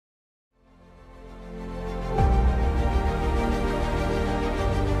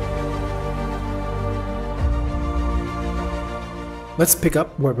Let's pick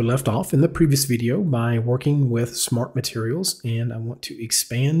up where we left off in the previous video by working with smart materials, and I want to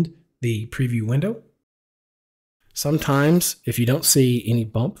expand the preview window. Sometimes if you don't see any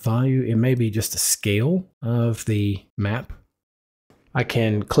bump value, it may be just a scale of the map. I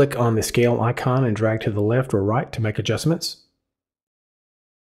can click on the scale icon and drag to the left or right to make adjustments.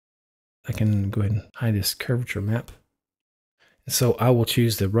 I can go ahead and hide this curvature map. So I will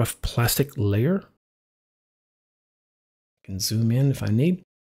choose the rough plastic layer. I can zoom in if I need.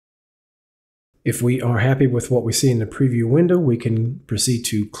 If we are happy with what we see in the preview window, we can proceed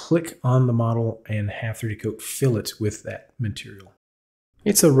to click on the model and have 3DCoat fill it with that material.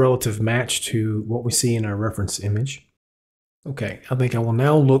 It's a relative match to what we see in our reference image. Okay, I think I will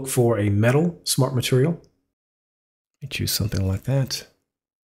now look for a metal smart material. Let me choose something like that.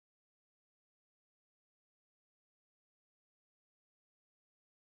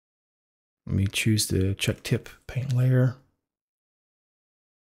 Let me choose the check tip paint layer.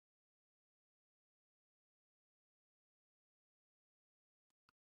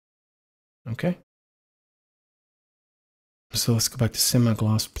 Okay. So let's go back to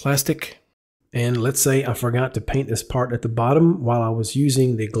semi-gloss plastic. And let's say I forgot to paint this part at the bottom while I was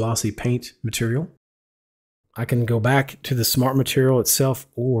using the glossy paint material. I can go back to the smart material itself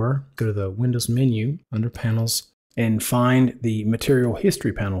or go to the Windows menu under Panels and find the Material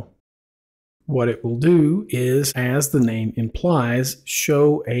History panel. What it will do is, as the name implies,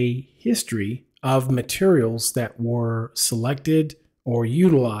 show a history of materials that were selected or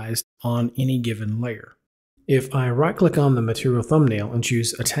utilized on any given layer. If I right-click on the material thumbnail and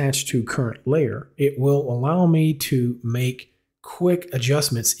choose Attach to Current Layer, it will allow me to make quick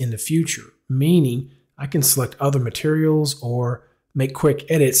adjustments in the future, meaning I can select other materials or make quick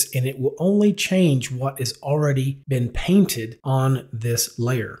edits, and it will only change what has already been painted on this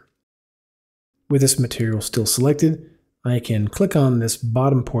layer. With this material still selected, I can click on this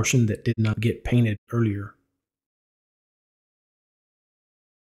bottom portion that did not get painted earlier.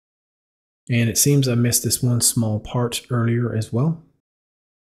 And it seems I missed this one small part earlier as well.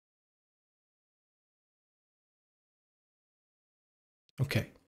 Okay,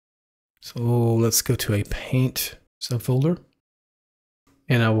 so let's go to a paint subfolder.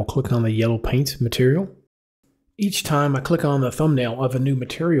 And I will click on the yellow paint material. Each time I click on the thumbnail of a new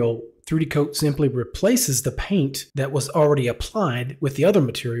material, 3DCoat simply replaces the paint that was already applied with the other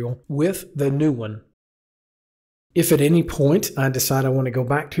material with the new one. If at any point I decide I want to go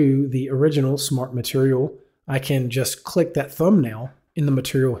back to the original smart material, I can just click that thumbnail in the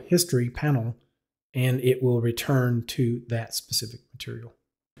Material History panel and it will return to that specific material.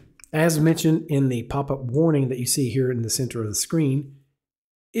 As mentioned in the pop-up warning that you see here in the center of the screen,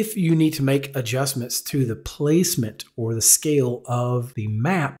 if you need to make adjustments to the placement or the scale of the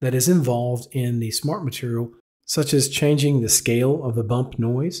map that is involved in the smart material, such as changing the scale of the bump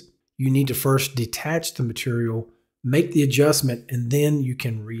noise, you need to first detach the material, make the adjustment, and then you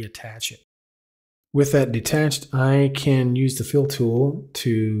can reattach it. With that detached, I can use the fill tool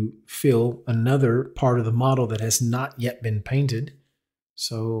to fill another part of the model that has not yet been painted.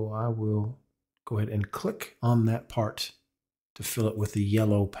 So I will go ahead and click on that part to fill it with the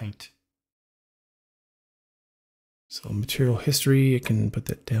yellow paint. So material history, I can put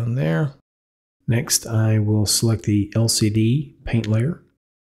that down there. Next, I will select the LCD paint layer.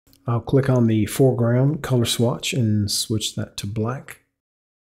 I'll click on the foreground color swatch and switch that to black.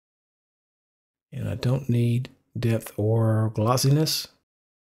 And I don't need depth or glossiness.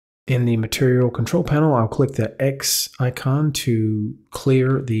 In the material control panel, I'll click the X icon to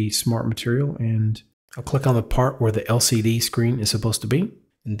clear the smart material, and I'll click on the part where the LCD screen is supposed to be.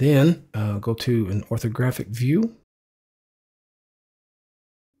 And then go to an orthographic view.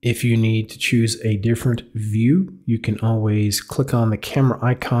 If you need to choose a different view, you can always click on the camera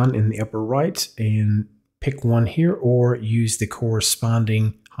icon in the upper right and pick one here, or use the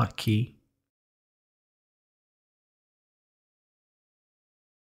corresponding hotkey.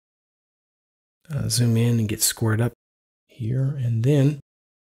 Zoom in and get squared up here, and then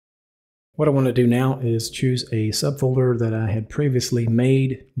what I want to do now is choose a subfolder that I had previously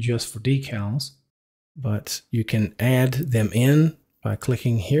made just for decals, but you can add them in by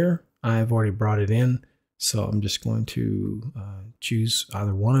clicking here. I've already brought it in, so I'm just going to choose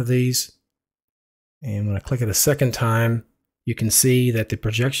either one of these. And when I click it a second time, you can see that the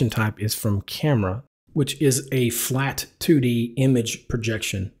projection type is from camera, which is a flat 2D image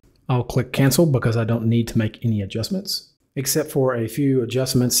projection. I'll click cancel because I don't need to make any adjustments. Except for a few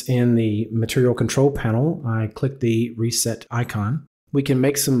adjustments in the material control panel, I click the reset icon. We can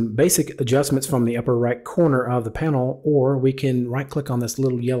make some basic adjustments from the upper right corner of the panel, or we can right click on this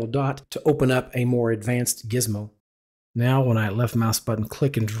little yellow dot to open up a more advanced gizmo. Now when I left mouse button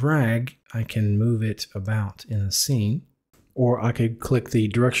click and drag, I can move it about in the scene, or I could click the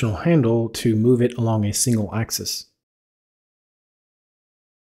directional handle to move it along a single axis.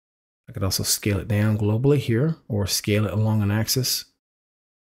 I could also scale it down globally here, or scale it along an axis.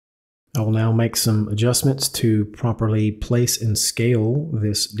 I will now make some adjustments to properly place and scale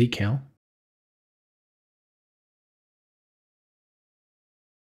this decal.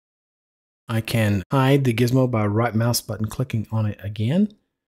 I can hide the gizmo by right mouse button clicking on it again.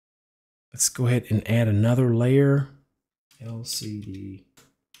 Let's go ahead and add another layer. LCD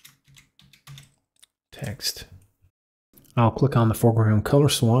text. I'll click on the foreground color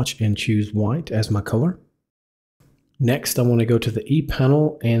swatch and choose white as my color. Next, I want to go to the E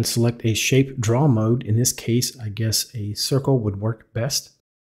panel and select a shape draw mode. In this case, I guess a circle would work best.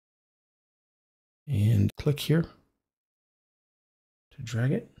 And click here to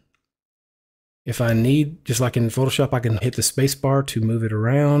drag it. If I need, just like in Photoshop, I can hit the space bar to move it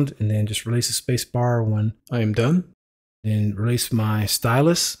around and then just release the space bar when I am done. Then release my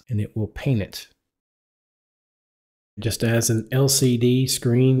stylus and it will paint it. Just as an LCD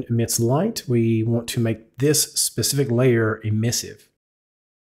screen emits light, we want to make this specific layer emissive.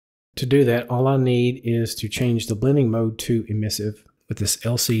 To do that, all I need is to change the blending mode to emissive with this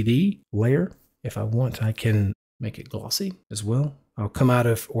LCD layer. If I want, I can make it glossy as well. I'll come out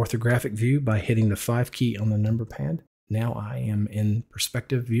of orthographic view by hitting the 5 key on the number pad. Now I am in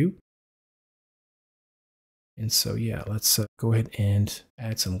perspective view. And so yeah, let's go ahead and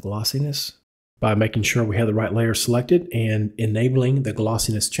add some glossiness by making sure we have the right layer selected and enabling the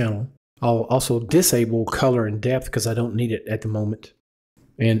glossiness channel. I'll also disable color and depth because I don't need it at the moment.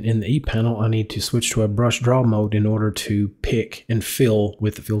 And in the E panel, I need to switch to a brush draw mode in order to pick and fill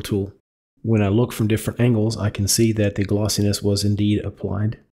with the fill tool. When I look from different angles, I can see that the glossiness was indeed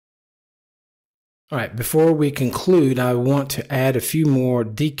applied. All right, before we conclude, I want to add a few more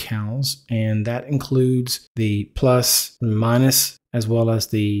decals, and that includes the plus and minus, as well as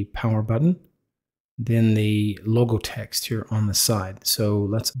the power button, then the logo text here on the side. So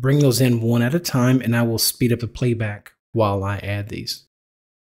let's bring those in one at a time, and I will speed up the playback while I add these.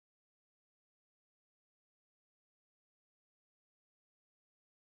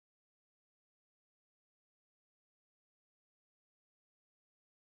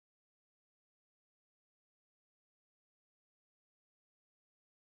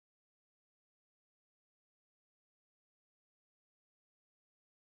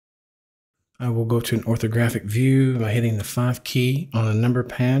 I will go to an orthographic view by hitting the 5 key on the number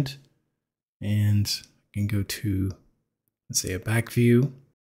pad, and I can go to, let's say, a back view,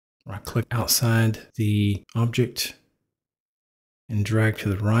 where I click outside the object and drag to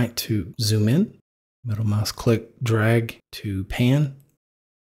the right to zoom in. Middle mouse click, drag to pan.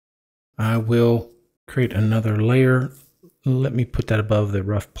 I will create another layer. Let me put that above the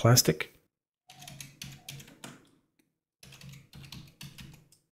rough plastic.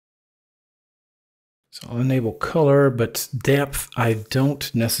 So I'll enable color, but depth, I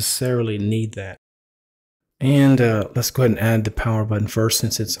don't necessarily need that. And let's go ahead and add the power button first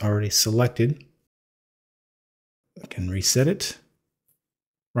since it's already selected. I can reset it.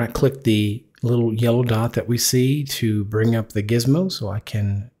 Right click the little yellow dot that we see to bring up the gizmo so I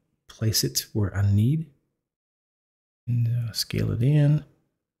can place it where I need. And scale it in.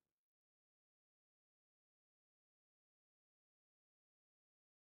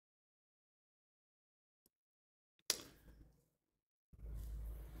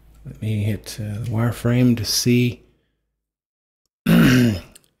 Let me hit the wireframe to see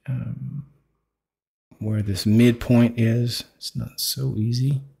where this midpoint is. It's not so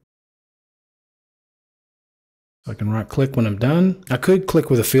easy. So I can right click when I'm done. I could click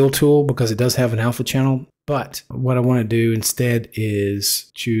with a fill tool because it does have an alpha channel, but what I want to do instead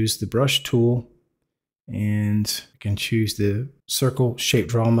is choose the brush tool, and I can choose the circle shape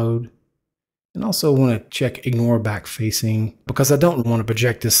draw mode. And also want to check ignore back facing because I don't want to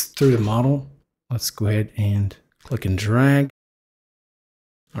project this through the model. Let's go ahead and click and drag.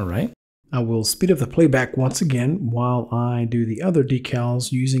 All right. I will speed up the playback once again while I do the other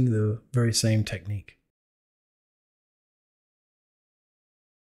decals using the very same technique.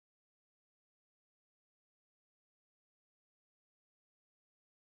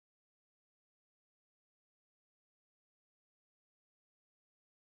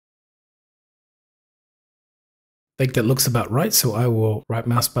 I think that looks about right, so I will right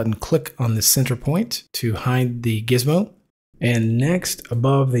mouse button click on the center point to hide the gizmo. And next,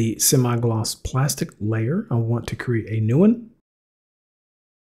 above the semi-gloss plastic layer, I want to create a new one.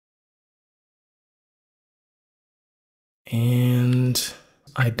 And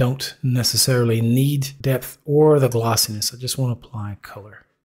I don't necessarily need depth or the glossiness. I just want to apply color.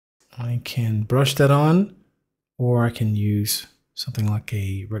 I can brush that on, or I can use something like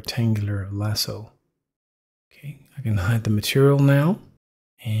a rectangular lasso. Okay, I can hide the material now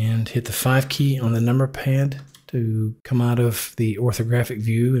and hit the 5 key on the number pad to come out of the orthographic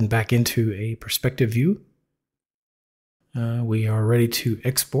view and back into a perspective view. We are ready to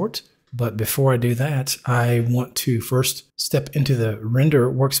export, but before I do that, I want to first step into the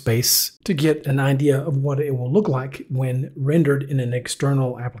render workspace to get an idea of what it will look like when rendered in an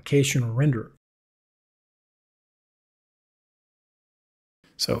external application or render.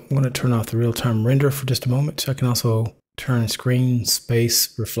 So I'm going to turn off the real-time render for just a moment. I can also turn screen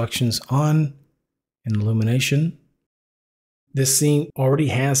space reflections on and illumination. This scene already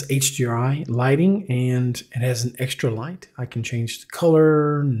has HDRI lighting and it has an extra light. I can change the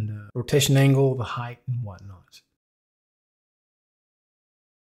color and the rotation angle, the height, and whatnot.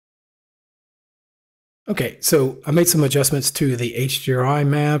 Okay, so I made some adjustments to the HDRI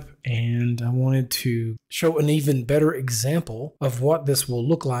map and I wanted to show an even better example of what this will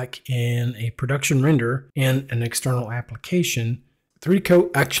look like in a production render in an external application.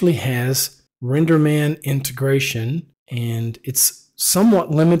 3DCoat actually has Renderman integration, and it's somewhat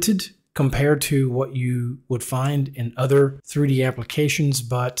limited compared to what you would find in other 3D applications,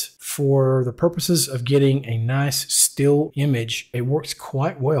 but for the purposes of getting a nice still image, it works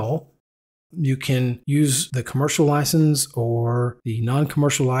quite well. You can use the commercial license or the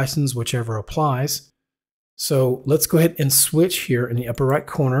non-commercial license, whichever applies. So let's go ahead and switch here in the upper right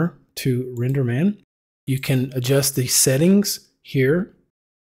corner to Renderman. You can adjust the settings here.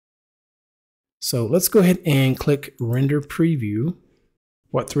 So let's go ahead and click Render Preview.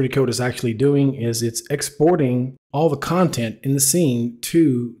 What 3DCoat is actually doing is it's exporting all the content in the scene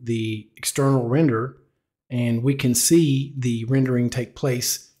to the external render, and we can see the rendering take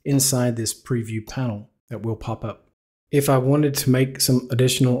place inside this preview panel that will pop up. If I wanted to make some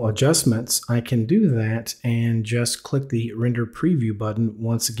additional adjustments, I can do that and just click the Render Preview button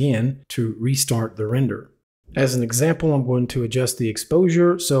once again to restart the render. As an example, I'm going to adjust the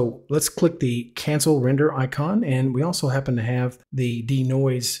exposure. So let's click the cancel render icon. And we also happen to have the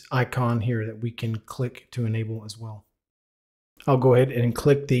denoise icon here that we can click to enable as well. I'll go ahead and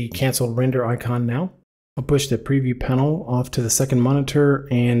click the cancel render icon now. I'll push the preview panel off to the second monitor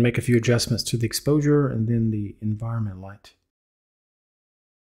and make a few adjustments to the exposure and then the environment light.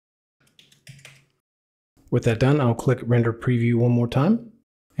 With that done, I'll click render preview one more time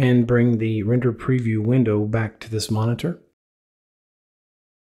and bring the render preview window back to this monitor.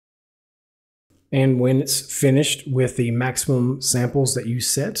 And when it's finished with the maximum samples that you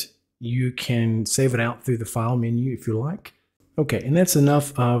set, you can save it out through the file menu if you like. Okay, and that's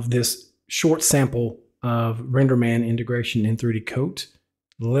enough of this short sample of Renderman integration in 3DCoat.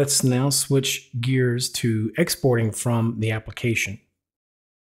 Let's now switch gears to exporting from the application.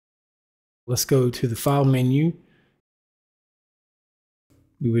 Let's go to the file menu.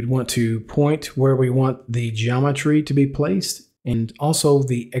 We would want to point where we want the geometry to be placed and also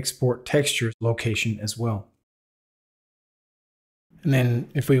the export texture location as well. And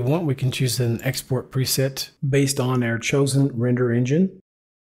then if we want, we can choose an export preset based on our chosen render engine.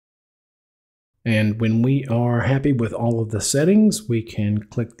 And when we are happy with all of the settings, we can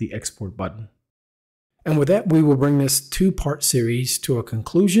click the export button. And with that, we will bring this two-part series to a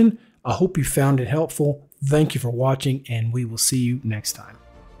conclusion. I hope you found it helpful. Thank you for watching, and we will see you next time.